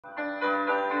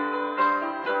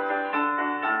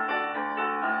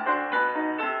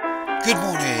Good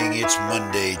morning. It's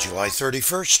Monday, July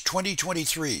 31st,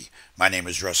 2023. My name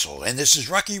is Russell, and this is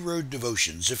Rocky Road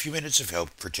Devotions, a few minutes of help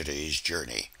for today's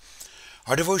journey.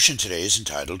 Our devotion today is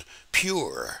entitled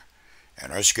Pure,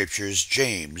 and our scripture is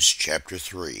James chapter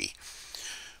 3.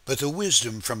 But the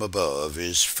wisdom from above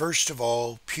is first of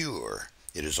all pure.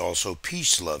 It is also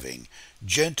peace-loving,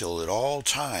 gentle at all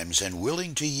times, and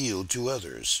willing to yield to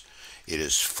others. It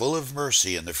is full of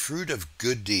mercy and the fruit of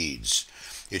good deeds.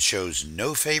 It shows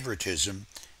no favoritism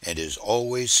and is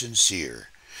always sincere.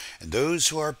 And those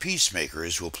who are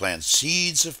peacemakers will plant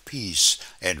seeds of peace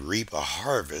and reap a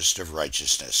harvest of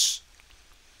righteousness.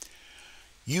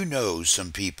 You know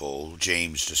some people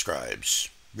James describes.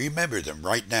 Remember them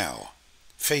right now.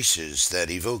 Faces that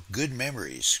evoke good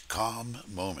memories, calm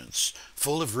moments,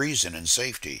 full of reason and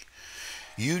safety.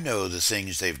 You know the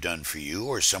things they've done for you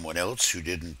or someone else who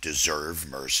didn't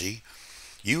deserve mercy.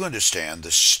 You understand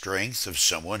the strength of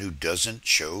someone who doesn't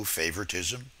show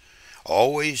favoritism,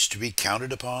 always to be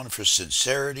counted upon for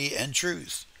sincerity and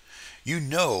truth. You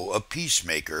know a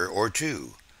peacemaker or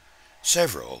two,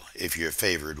 several if you're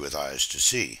favored with eyes to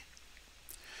see.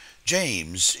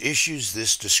 James issues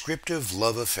this descriptive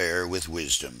love affair with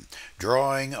wisdom,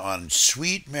 drawing on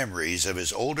sweet memories of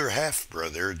his older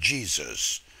half-brother,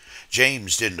 Jesus.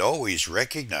 James didn't always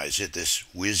recognize it, this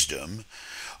wisdom.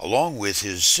 Along with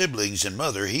his siblings and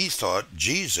mother, he thought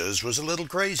Jesus was a little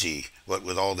crazy, what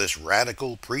with all this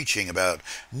radical preaching about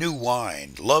new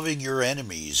wine, loving your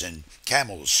enemies, and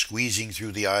camels squeezing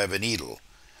through the eye of a needle.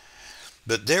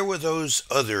 But there were those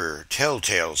other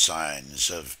telltale signs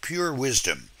of pure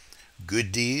wisdom: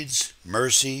 good deeds,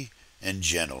 mercy, and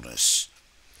gentleness.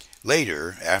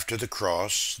 Later, after the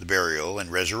cross, the burial,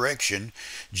 and resurrection,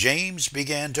 James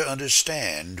began to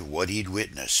understand what he'd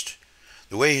witnessed.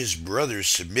 The way his brothers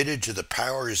submitted to the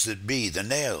powers that be, the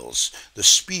nails, the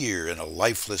spear in a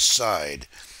lifeless side,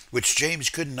 which James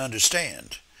couldn't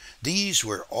understand. These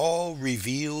were all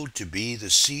revealed to be the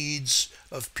seeds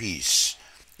of peace.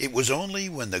 It was only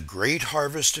when the great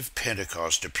harvest of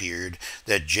Pentecost appeared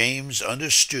that James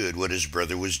understood what his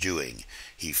brother was doing.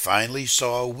 He finally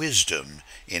saw wisdom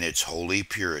in its holy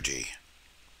purity.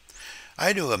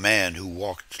 I knew a man who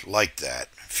walked like that,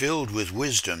 filled with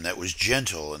wisdom that was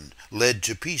gentle and led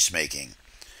to peacemaking.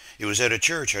 It was at a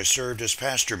church I served as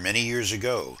pastor many years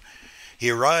ago. He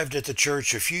arrived at the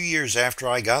church a few years after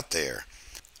I got there.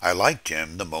 I liked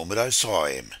him the moment I saw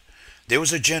him. There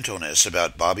was a gentleness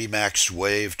about Bobby Mack's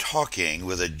way of talking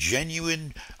with a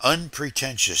genuine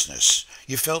unpretentiousness.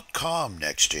 You felt calm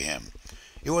next to him.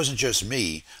 It wasn't just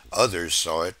me, others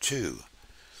saw it too.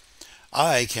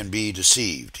 I can be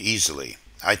deceived easily.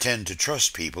 I tend to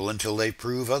trust people until they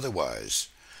prove otherwise.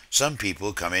 Some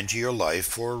people come into your life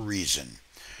for a reason.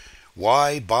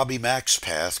 Why Bobby Mack's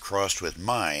path crossed with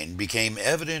mine became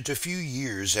evident a few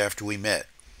years after we met.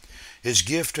 His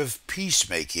gift of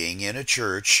peacemaking in a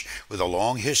church with a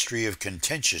long history of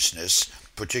contentiousness,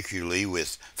 particularly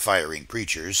with firing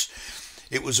preachers,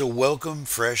 it was a welcome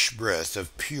fresh breath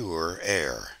of pure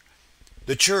air.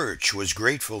 The church was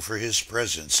grateful for his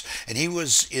presence, and he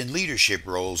was in leadership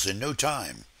roles in no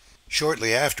time.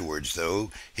 Shortly afterwards,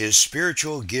 though, his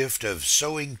spiritual gift of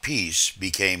sowing peace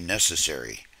became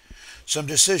necessary. Some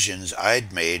decisions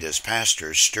I'd made as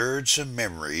pastor stirred some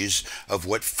memories of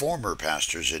what former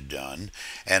pastors had done,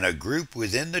 and a group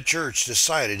within the church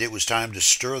decided it was time to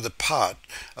stir the pot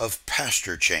of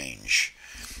pastor change.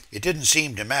 It didn't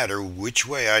seem to matter which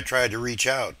way I tried to reach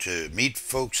out to meet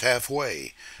folks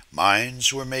halfway.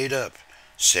 Minds were made up,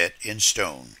 set in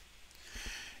stone.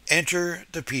 Enter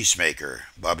the peacemaker,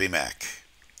 Bobby Mack.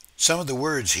 Some of the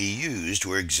words he used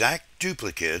were exact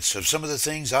duplicates of some of the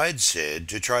things I'd said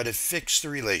to try to fix the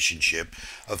relationship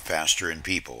of pastor and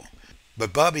people.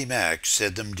 But Bobby Mack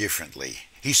said them differently.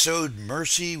 He sowed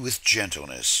mercy with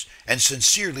gentleness and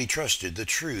sincerely trusted the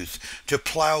truth to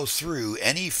plow through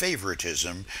any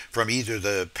favoritism from either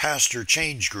the pastor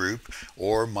change group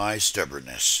or my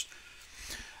stubbornness.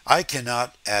 I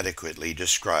cannot adequately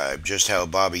describe just how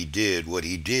Bobby did what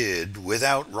he did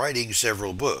without writing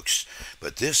several books,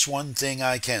 but this one thing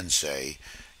I can say: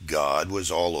 God was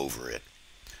all over it.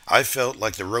 I felt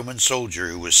like the Roman soldier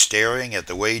who was staring at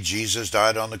the way Jesus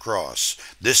died on the cross.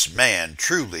 This man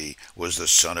truly was the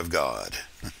Son of God.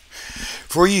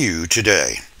 For you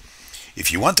today,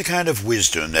 if you want the kind of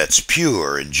wisdom that's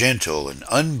pure and gentle and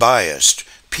unbiased,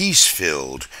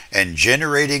 peace-filled, and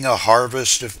generating a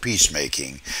harvest of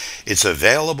peacemaking, it's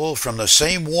available from the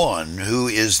same one who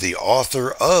is the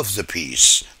author of the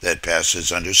peace that passes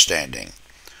understanding.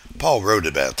 Paul wrote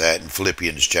about that in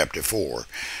Philippians chapter 4.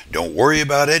 Don't worry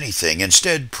about anything.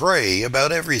 Instead, pray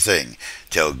about everything.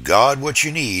 Tell God what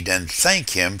you need and thank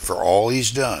Him for all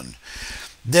He's done.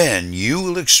 Then you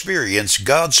will experience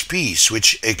God's peace,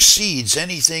 which exceeds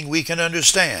anything we can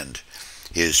understand.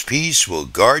 His peace will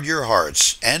guard your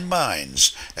hearts and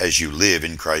minds as you live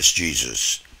in Christ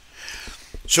Jesus.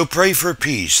 So pray for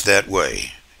peace that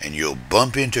way, and you'll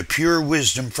bump into pure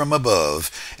wisdom from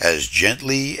above as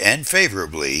gently and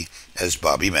favorably as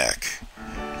Bobby Mack.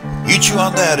 You chew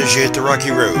on that as you hit the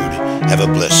rocky road. Have a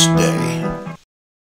blessed day.